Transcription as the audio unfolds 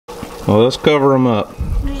Well, let's cover them up.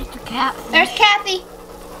 There's the cat. There's Kathy.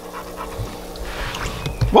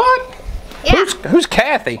 What? Yeah. Who's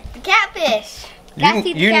Kathy? The catfish.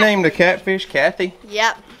 You named the catfish Kathy?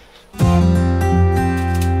 Yep.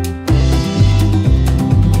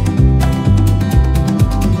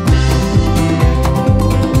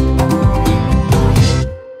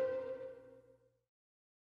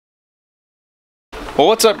 Well,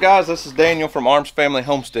 what's up, guys? This is Daniel from Arms Family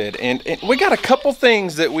Homestead, and we got a couple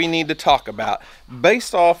things that we need to talk about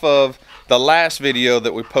based off of the last video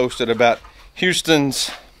that we posted about Houston's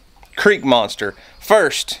creek monster.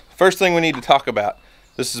 First thing we need to talk about,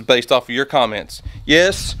 this is based off of your comments.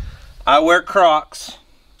 Yes, I wear Crocs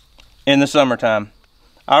in the summertime.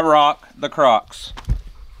 I rock the Crocs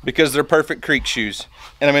because they're perfect creek shoes,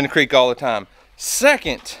 and I'm in the creek all the time.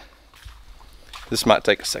 Second, this might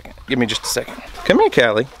take a second. Give me just a second. Come here,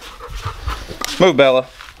 Callie. Move, Bella.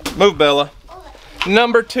 Move, Bella.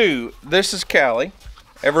 Number two, this is Callie.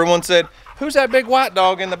 Everyone said, who's that big white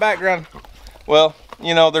dog in the background? Well,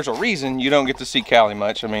 you know, there's a reason you don't get to see Callie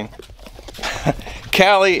much. I mean,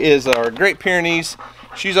 Callie is our Great Pyrenees.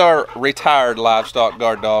 She's our retired livestock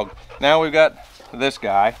guard dog. Now we've got this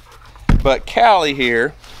guy. But Callie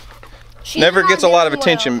here never gets a lot of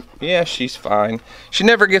attention. Yeah, she's fine. She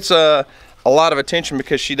never gets a lot of attention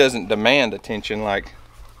because she doesn't demand attention like,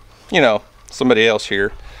 you know, somebody else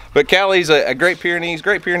here. But Callie's a Great Pyrenees.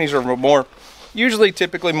 Great Pyrenees are more,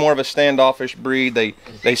 typically more of a standoffish breed. They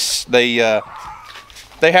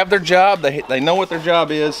have their job. They know what their job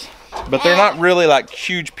is, but they're not really like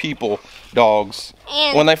huge people dogs.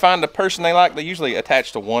 And when they find a person they like, they usually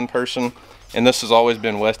attach to one person. And this has always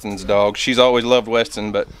been Weston's dog. She's always loved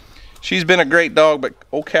Weston, but she's been a great dog. But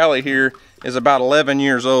old Callie here is about 11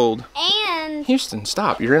 years old. And Houston,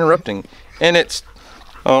 stop, you're interrupting. And it's,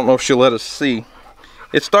 I don't know if she'll let us see.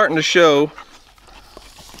 It's starting to show.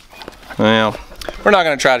 Well, we're not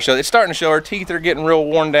gonna try to show it. It's starting to show. Her teeth are getting real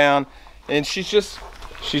worn down, and she's just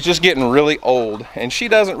getting really old. And she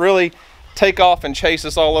doesn't really take off and chase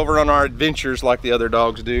us all over on our adventures like the other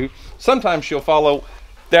dogs do. Sometimes she'll follow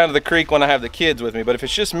down to the creek when I have the kids with me, but if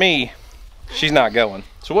it's just me, she's not going.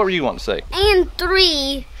 So what were you wanting to say? And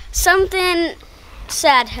three, something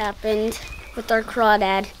sad happened with our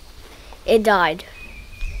crawdad. It died.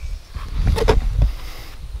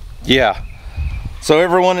 Yeah. So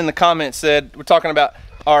everyone in the comments said, we're talking about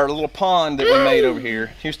our little pond that we made over here.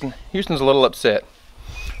 Houston's a little upset.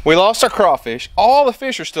 We lost our crawfish. All the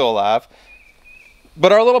fish are still alive.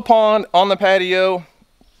 But our little pond on the patio,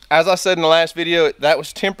 as I said in the last video, that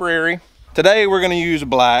was temporary. Today we're gonna use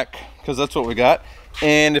black, because that's what we got.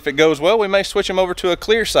 And if it goes well, we may switch them over to a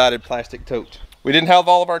clear-sided plastic tote. We didn't have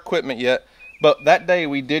all of our equipment yet, but that day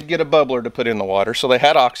we did get a bubbler to put in the water, so they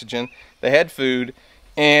had oxygen, they had food,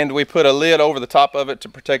 and we put a lid over the top of it to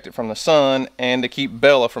protect it from the sun and to keep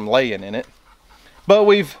Bella from laying in it. But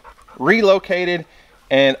we've relocated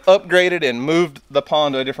and upgraded and moved the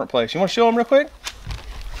pond to a different place. You want to show them real quick?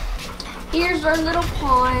 Here's our little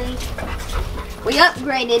pond. We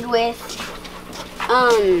upgraded with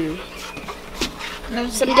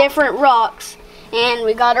some different rocks, and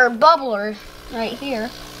we got our bubbler right here.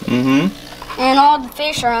 And all the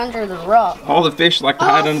fish are under the rock. All the fish like to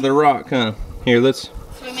hide under the rock, huh? Here, let's.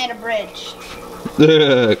 So we made a bridge.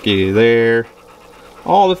 Looky there.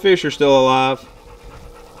 All the fish are still alive.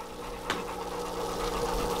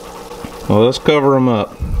 Well, let's cover them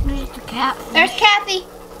up. There's the cat. There's Kathy.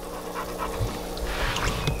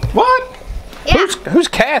 What? Yeah. Who's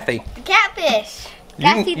Kathy? The catfish.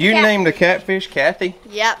 You named the catfish Kathy?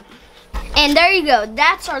 Yep. And there you go.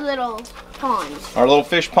 That's our little pond. Our little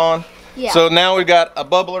fish pond? Yeah. So now we've got a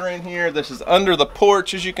bubbler in here. This is under the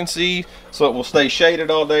porch, as you can see, so it will stay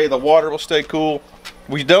shaded all day. The water will stay cool.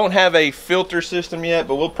 We don't have a filter system yet,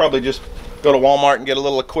 but we'll probably just go to Walmart and get a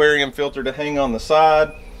little aquarium filter to hang on the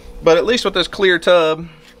side. But at least with this clear tub,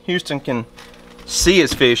 Houston can see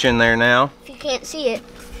his fish in there now. If you can't see it.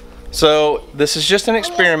 So this is just an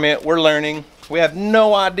experiment. We're learning. We have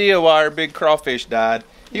no idea why our big crawfish died.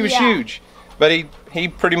 He was huge, but he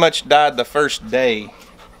pretty much died the first day.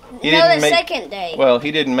 Second day. Well,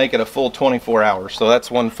 he didn't make it a full 24 hours, so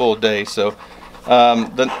that's one full day. So,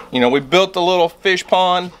 we built the little fish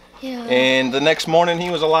pond, and the next morning he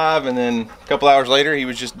was alive, and then a couple hours later he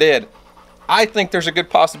was just dead. I think there's a good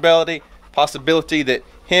possibility that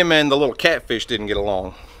him and the little catfish didn't get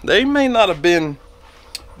along. They may not have been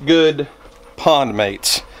good pond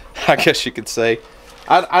mates, I guess you could say.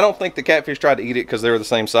 I don't think the catfish tried to eat it because they were the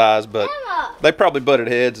same size, but they probably butted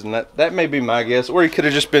heads, and that may be my guess. Or he could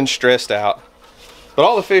have just been stressed out. But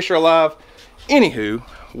all the fish are alive. Anywho,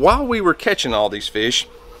 while we were catching all these fish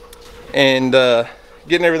and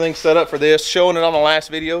getting everything set up for this, showing it on the last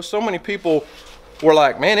video. So many people were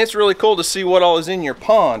like, man, it's really cool to see what all is in your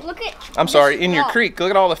pond. Look at I'm sorry, in your creek. Look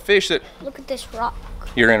at all the fish that... Look at this rock.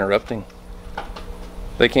 You're interrupting.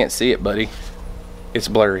 They can't see it, buddy. It's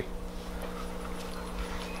blurry.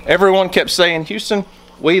 Everyone kept saying, Houston,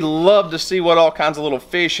 we love to see what all kinds of little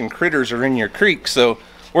fish and critters are in your creek. So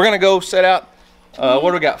we're gonna go set out, what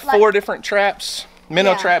do we got? 4 different traps,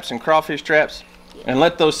 minnow traps and crawfish traps, and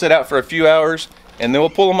let those sit out for a few hours, and then we'll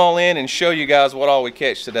pull them all in and show you guys what all we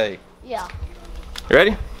catch today. Yeah. You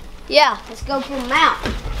ready? Yeah, let's go pull them out.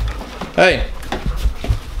 Hey.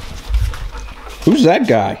 Who's that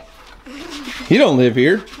guy? He don't live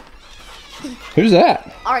here. Who's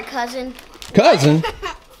that? Our cousin. Cousin?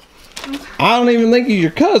 I don't even think he's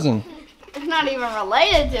your cousin. It's not even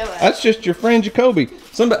related to it. That's just your friend Jacoby.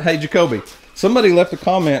 Hey Jacoby, somebody left a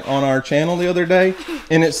comment on our channel the other day,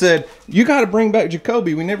 and it said, you got to bring back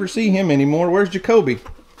Jacoby. We never see him anymore. Where's Jacoby?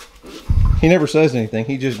 He never says anything.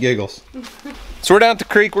 He just giggles. So we're down at the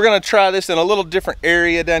creek. We're going to try this in a little different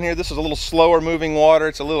area down here. This is a little slower moving water.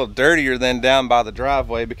 It's a little dirtier than down by the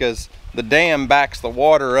driveway because the dam backs the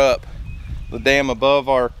water up. The dam above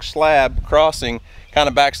our slab crossing kind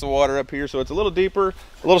of backs the water up here, so it's a little deeper,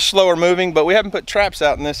 a little slower moving, but we haven't put traps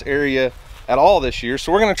out in this area at all this year,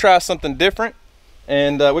 so we're going to try something different.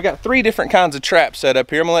 And we got 3 different kinds of traps set up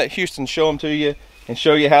here. I'm going to let Houston show them to you and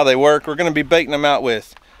show you how they work. We're going to be baking them out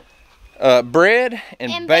with bread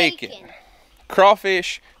and bacon.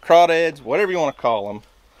 Crawfish, crawdads, whatever you want to call them.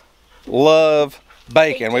 Love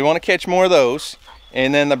bacon. We want to catch more of those.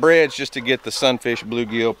 And then the bread's just to get the sunfish,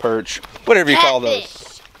 bluegill, perch, whatever you call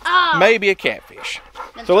those. Oh. Maybe a catfish.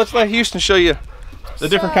 So let's let Houston show you the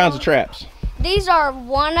different kinds of traps. These are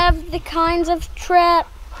one of the kinds of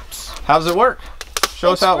traps. How does it work?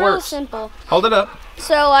 Show us how it works. It's real simple. Hold it up.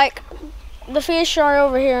 So like the fish are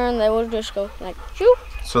over here and they will just go like shoot.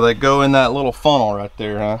 So they go in that little funnel right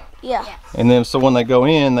there, huh? Yeah. And then so when they go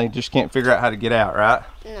in, they just can't figure out how to get out, right?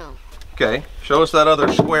 No. Okay, show us that other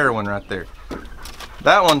square one right there.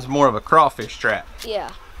 That one's more of a crawfish trap.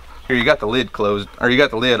 Yeah. Here, you got the lid closed, or you got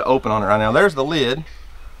the lid open on it right now. There's the lid.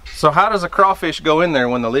 So how does a crawfish go in there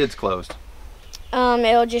when the lid's closed?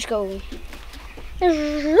 It'll just go.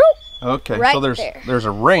 Okay, right so there's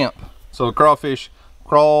a ramp. So the crawfish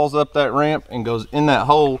crawls up that ramp and goes in that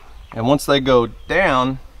hole, and once they go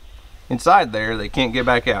down inside there, they can't get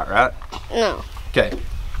back out, right? No. Okay,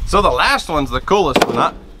 so the last one's the coolest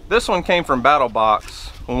one. This one came from Battle Box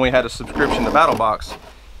when we had a subscription to Battle Box,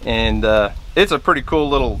 and it's a pretty cool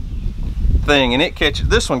little thing, and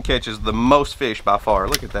this one catches the most fish by far.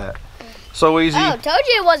 Look at that, so easy. Oh, told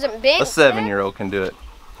you it wasn't big. A 7-year-old can do it.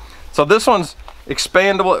 So this one's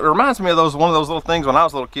expandable. It reminds me of one of those little things when I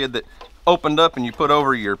was a little kid that opened up and you put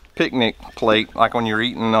over your picnic plate, like when you're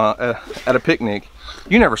eating at a picnic.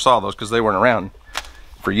 You never saw those because they weren't around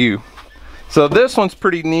for you. So this one's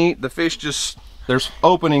pretty neat. The fish there's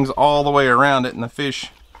openings all the way around it, and the fish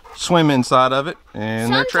swim inside of it,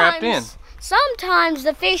 and they're trapped in. Sometimes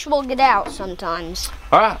the fish will get out sometimes.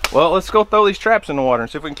 All right, well, let's go throw these traps in the water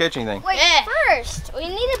and see if we can catch anything. Wait, first, we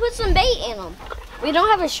need to put some bait in them. We don't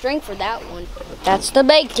have a string for that one. That's the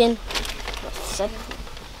bacon.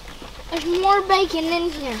 There's more bacon in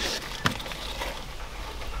here.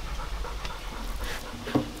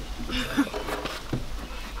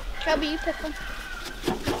 Joby, you pick them.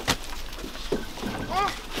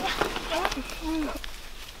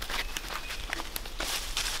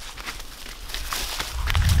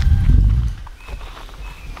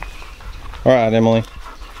 All right, Emily,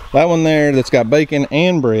 that one there that's got bacon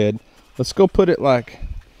and bread, let's go put it like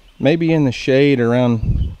maybe in the shade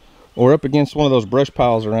around or up against one of those brush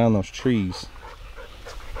piles around those trees.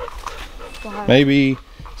 Wow. Maybe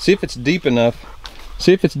see if it's deep enough.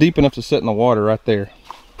 See if it's deep enough to sit in the water right there.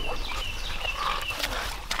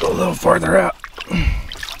 Go a little farther out.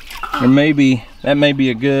 Or maybe that may be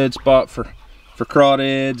a good spot for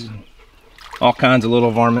crawdads and all kinds of little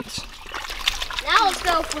varmints. Now let's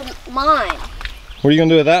go for mine. What are you gonna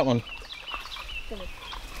do with that one?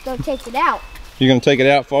 Go take it out. You're gonna take it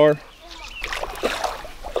out far?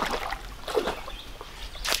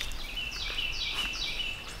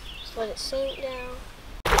 Just let it sink down.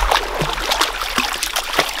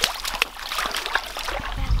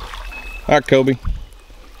 All right, Kobe.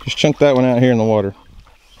 Just chunk that one out here in the water.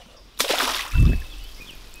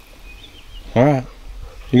 All right.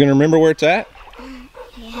 You gonna remember where it's at?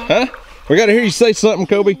 Yeah. Huh? We gotta hear you say something,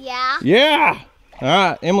 Kobe. Yeah. Yeah. All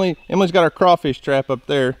right, Emily's got our crawfish trap up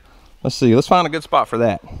there. Let's see. Let's find a good spot for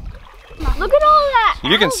that. Look at all that.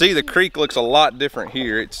 You can see the creek looks a lot different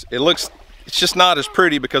here. It's just not as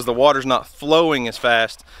pretty because the water's not flowing as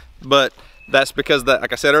fast. But That's because,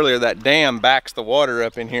 like I said earlier, that dam backs the water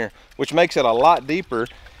up in here, which makes it a lot deeper.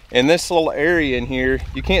 And this little area in here,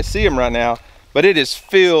 you can't see them right now, but it is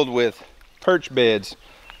filled with perch beds,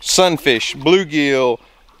 sunfish, bluegill,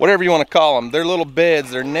 whatever you want to call them. They're little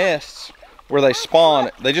beds, they're nests where they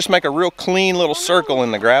spawn. They just make a real clean little circle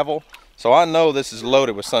in the gravel. So I know this is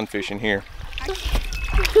loaded with sunfish in here.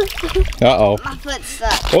 Uh-oh. My foot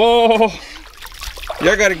sucks. Whoa!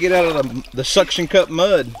 Y'all gotta get out of the suction cup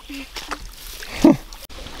mud.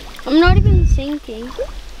 I'm not even sinking.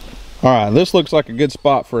 Alright, this looks like a good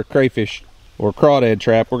spot for a crayfish or crawdad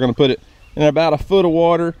trap. We're gonna put it in about a foot of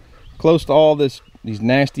water, close to all these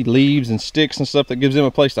nasty leaves and sticks and stuff that gives them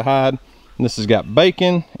a place to hide. And this has got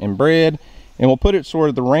bacon and bread, and we'll put it sort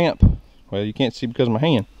of the ramp. Well, you can't see because of my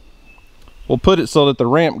hand. We'll put it so that the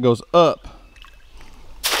ramp goes up,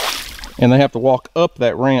 and they have to walk up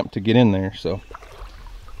that ramp to get in there. So,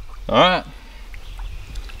 all right,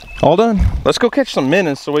 all done. Let's go catch some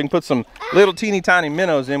minnows so we can put some little teeny tiny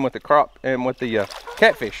minnows in with the crop and with the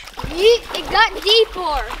catfish. It got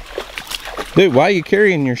deeper. Dude, why are you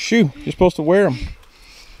carrying your shoe? You're supposed to wear them.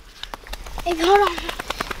 It got on.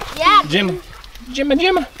 Yeah.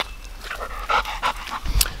 Jimma.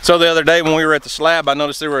 So the other day when we were at the slab, I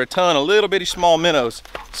noticed there were a ton of little bitty small minnows.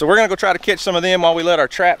 So we're gonna go try to catch some of them while we let our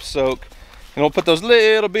traps soak. And we'll put those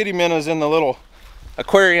little bitty minnows in the little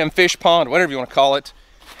aquarium, fish pond, whatever you want to call it,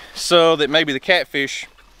 so that maybe the catfish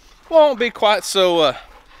won't be quite so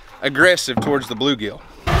aggressive towards the bluegill.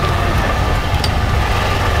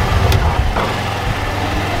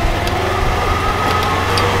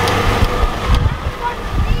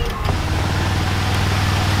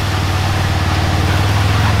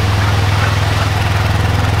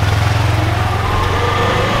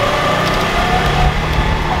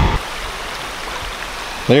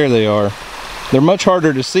 There they are. They're much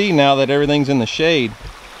harder to see now that everything's in the shade.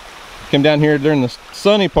 Come down here during the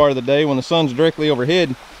sunny part of the day when the sun's directly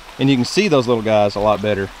overhead, and you can see those little guys a lot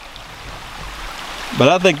better. But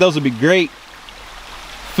I think those would be great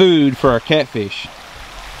food for our catfish.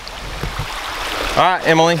 All right,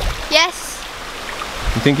 Emily. Yes.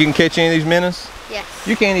 You think you can catch any of these minnows? Yes.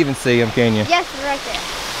 You can't even see them, can you? Yes, right there.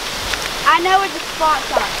 I know where the spots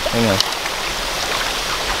are. Hang on.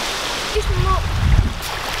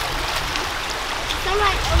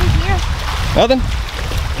 Like over here. Nothing?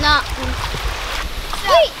 No.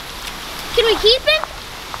 Wait, can we keep him?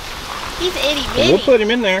 He's itty bitty. We'll put him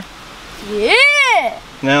in there. Yeah.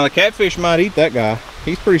 Now the catfish might eat that guy.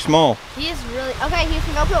 He's pretty small. He is really, okay, you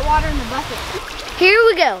can go put water in the bucket. Here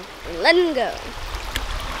we go, let him go.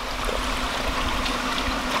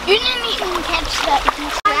 You didn't even catch that.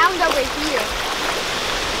 He's found over here.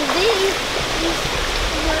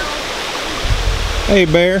 Hey,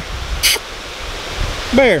 bear.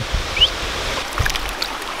 Bear.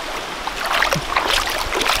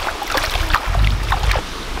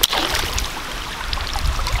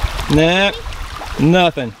 Nah,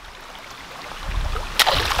 nothing.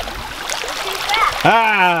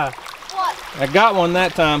 Ah! What? I got one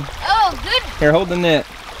that time. Oh, good. Here, hold the net.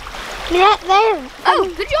 Net there.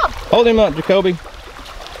 Oh, good job. Hold him up, Jacoby.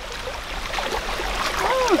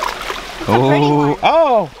 Oh,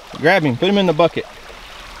 oh! Grab him, put him in the bucket.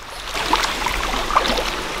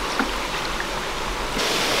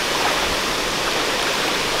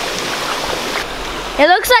 It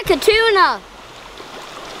looks like a tuna.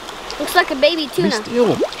 Looks like a baby tuna. Be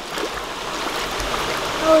still.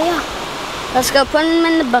 Oh yeah. Let's go put him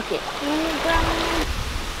in the bucket.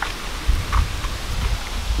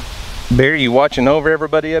 Bear, you watching over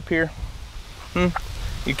everybody up here? You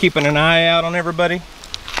keeping an eye out on everybody?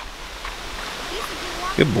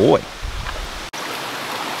 Good boy.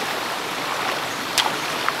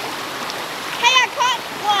 Hey, I caught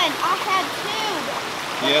one. I had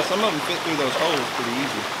two. Yeah, some of them fit through those holes pretty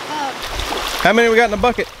easy. Oh. How many we got in the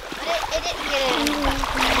bucket? It didn't get in.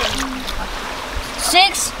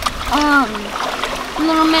 6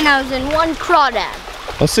 little minnows and 1 crawdad.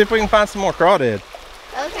 Let's see if we can find some more crawdad.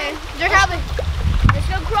 Okay. Let's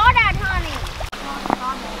go crawdad hunting.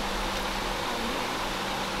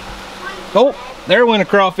 Oh, there went a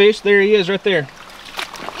crawfish. There he is right there.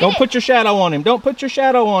 Don't put your shadow on him. Don't put your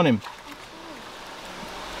shadow on him.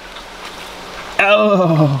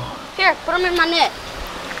 Oh. Here, put him in my net.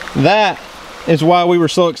 That is why we were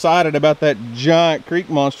so excited about that giant creek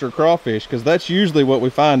monster crawfish, because that's usually what we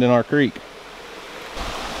find in our creek.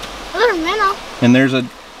 Another minnow. And there's a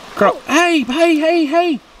craw. Oh.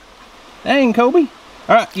 Hey. Dang, Kobe.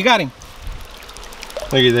 All right, you got him.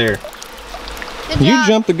 Look at there. Good You job.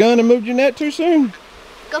 jumped the gun and moved your net too soon.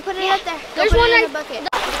 Go put it up there. There's one in the bucket.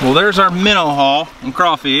 Well, there's our minnow haul and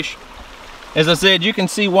crawfish. As I said, you can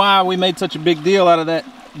see why we made such a big deal out of that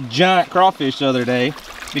giant crawfish the other day,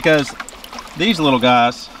 because these little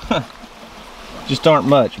guys just aren't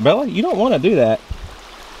much. Bella, you don't want to do that.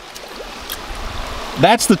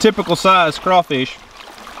 That's the typical size crawfish,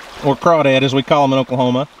 or crawdad as we call them in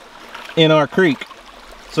Oklahoma, in our creek.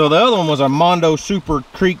 So the other one was a Mondo Super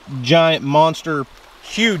Creek giant monster,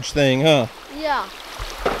 huge thing, huh? Yeah.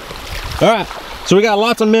 All right, so we got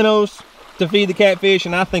lots of minnows to feed the catfish,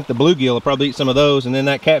 and I think the bluegill will probably eat some of those, and then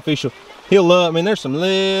that catfish he'll love. I mean, there's some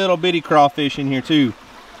little bitty crawfish in here too.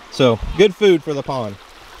 So good food for the pond.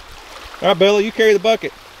 All right, Bella, you carry the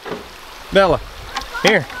bucket. Bella,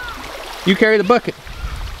 here, you carry the bucket.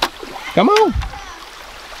 Come on.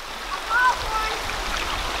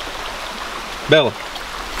 Bella.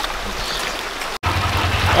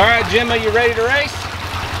 All right, Gemma, you ready to race?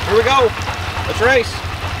 Here we go. Let's race.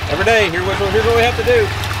 Every day, here's what we have to do.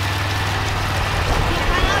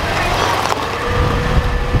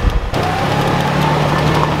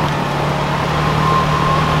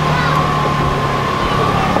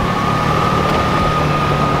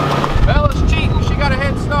 Bella's cheating. She got a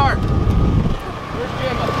head start. Where's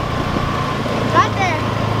Gemma? Right there.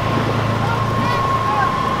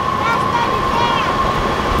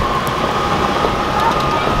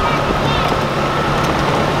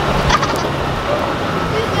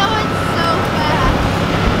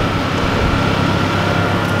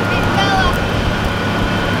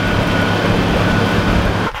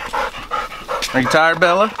 Are you tired,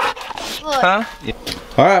 Bella? Look. Huh? Yeah.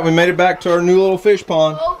 All right, we made it back to our new little fish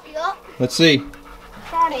pond. Oh, yep. Let's see.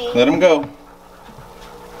 Sorry. Let them go.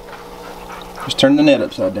 Just turn the net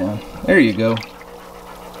upside down. There you go.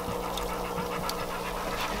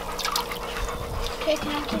 Okay,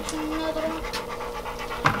 can I get another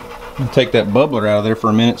one? I'll take that bubbler out of there for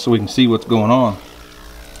a minute so we can see what's going on.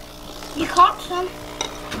 You caught some?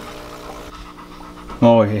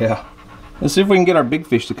 Oh yeah. Let's see if we can get our big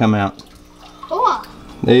fish to come out. Oh.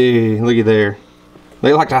 Hey, looky there.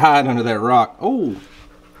 They like to hide under that rock. Oh.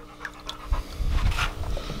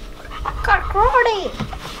 Got crawdad.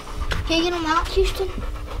 Can you get them out, Houston?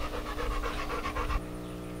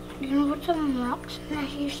 You know what's some rocks in there,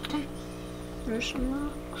 Houston? There's some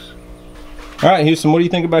rocks. All right, Houston, what do you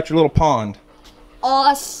think about your little pond?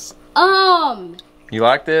 Awesome. You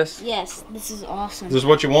like this? Yes, this is awesome. Is this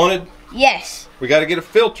what you wanted? Yes. We got to get a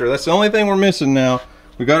filter. That's the only thing we're missing now.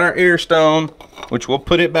 We got our air stone, which we'll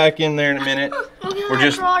put it back in there in a minute.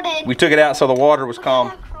 We took it out so the water was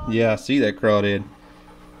calm. Yeah, I see that crawdad.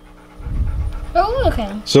 Oh,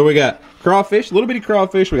 okay. So we got crawfish, little bitty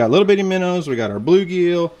crawfish. We got little bitty minnows. We got our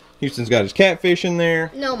bluegill. Houston's got his catfish in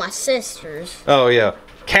there. No, my sister's. Oh yeah,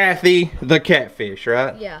 Kathy the catfish,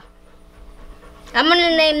 right? Yeah. I'm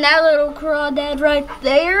gonna name that little crawdad right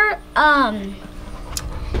there,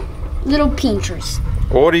 Little Pinterest.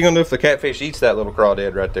 Well, what are you gonna do if the catfish eats that little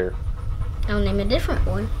crawdad right there? I'll name a different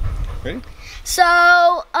one. Ready?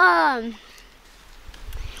 So,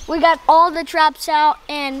 we got all the traps out,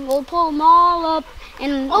 and we'll pull them all up,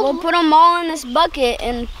 and we'll put them all in this bucket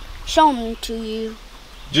and show them to you.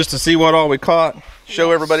 Just to see what all we caught.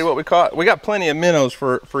 Show everybody what we caught. We got plenty of minnows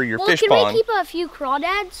for your fish pond. Can we keep a few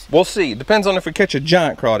crawdads? We'll see. Depends on if we catch a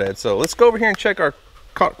giant crawdad. So let's go over here and check our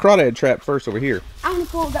crawdad trap first over here. I'm gonna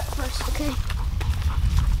pull it up first, okay?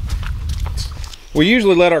 We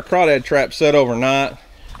usually let our crawdad trap set overnight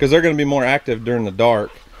because they're going to be more active during the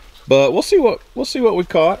dark. But we'll see what we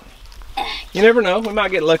caught. You never know. We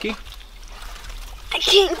might get lucky. I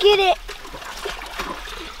can't get it.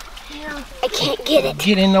 I can't get it.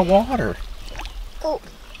 Get in the water. Oh,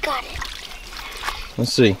 got it.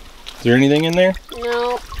 Let's see. Is there anything in there?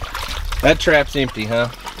 No. That trap's empty, huh?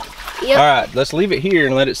 Yep. All right, let's leave it here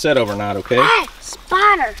and let it set overnight, okay? Ah,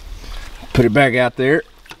 spider. Put it back out there.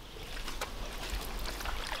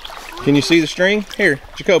 Can you see the string? Here,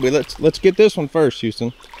 Jacoby, let's get this one first,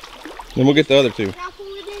 Houston. Then we'll get the other two. Can I pull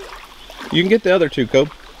it in? You can get the other two,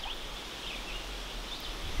 Cobe.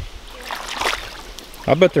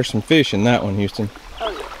 I bet there's some fish in that one, Houston. Oh,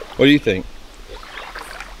 yeah. What do you think?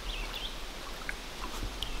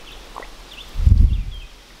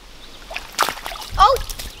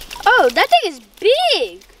 Oh, that thing is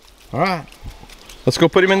big. All right, let's go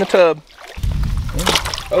put him in the tub.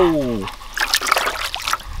 Oh,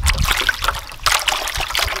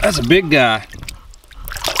 that's a big guy.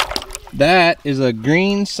 That is a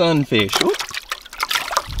green sunfish. Ooh.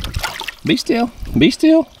 Be still, be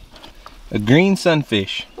still. A green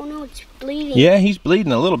sunfish. Oh no, it's bleeding. Yeah, he's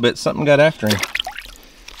bleeding a little bit. Something got after him.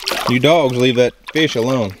 You dogs leave that fish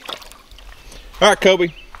alone. All right, Kobe.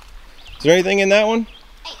 Is there anything in that one?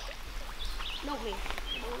 No, me.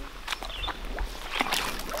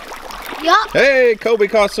 Yup. Hey, Kobe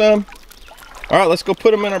caught some. All right, let's go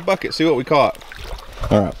put them in our bucket, see what we caught.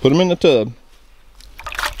 All right, put them in the tub.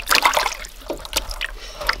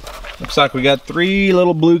 Looks like we got 3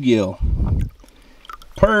 little bluegill.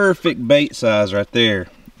 Perfect bait size right there.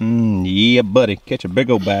 Yeah, buddy. Catch a big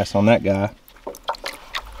old bass on that guy.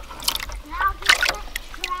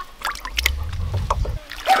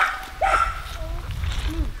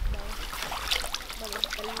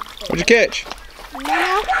 What'd you catch?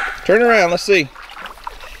 Turn around, let's see.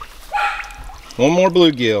 One more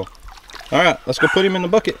bluegill. All right, let's go put him in the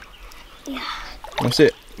bucket. Yeah. That's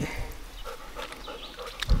it.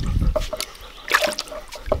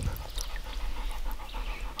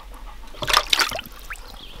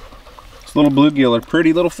 This little bluegill are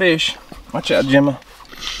pretty little fish. Watch out, Gemma.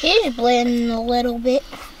 He's bleeding a little bit.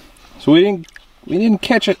 So we didn't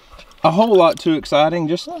catch it a whole lot too exciting.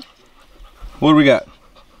 Just what do we got?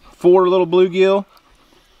 4 little bluegill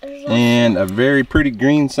and a very pretty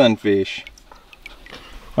green sunfish.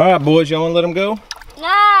 All right, boys, y'all want to let them go?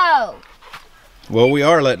 No. Well, we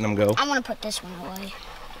are letting them go. I'm gonna put this one away.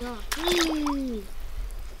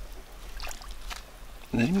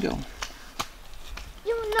 Let him go.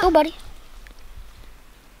 Go, buddy.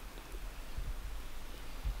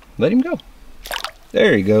 Let him go.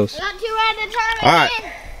 There he goes. Not too ready to turn it all right.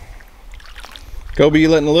 in. Kobe, you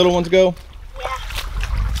letting the little ones go?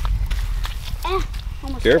 Yeah.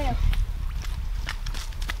 Almost Careful. there.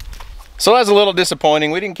 So that's a little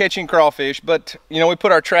disappointing. We didn't catch any crawfish, but you know, we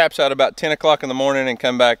put our traps out about 10 o'clock in the morning and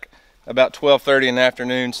come back about 12:30 in the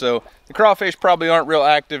afternoon. So the crawfish probably aren't real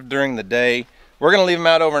active during the day. We're gonna leave them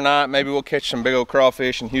out overnight. Maybe we'll catch some big old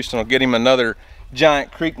crawfish and Houston will get him another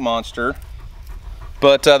giant creek monster.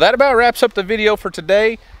 But that about wraps up the video for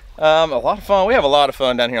today. A lot of fun. We have a lot of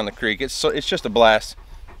fun down here on the creek. It's just a blast.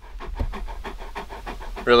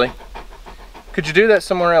 Really? Could you do that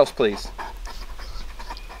somewhere else, please?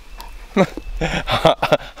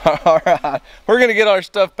 All right, we're gonna get our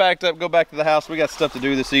stuff packed up, go back to the house. We got stuff to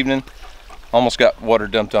do this evening. Almost got water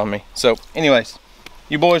dumped on me. So anyways,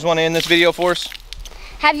 you boys want to end this video for us?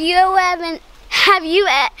 If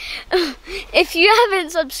you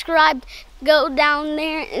haven't subscribed, go down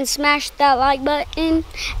there and smash that like button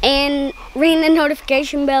and ring the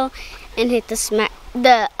notification bell and hit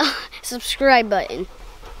the subscribe button.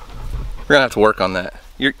 We're gonna have to work on that.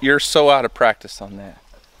 You're so out of practice on that.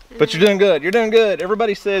 But you're doing good. You're doing good.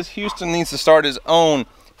 Everybody says Houston needs to start his own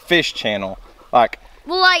fish channel, like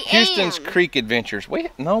Houston's Creek Adventures.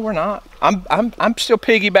 Wait, no, we're not. I'm still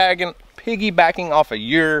piggybacking off of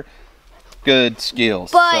your good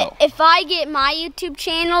skills. But if I get my YouTube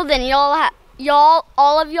channel, then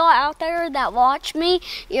all of y'all out there that watch me,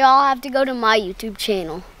 y'all have to go to my YouTube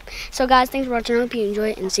channel. So guys, thanks for watching. I hope you enjoy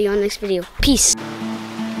it and see you on the next video. Peace.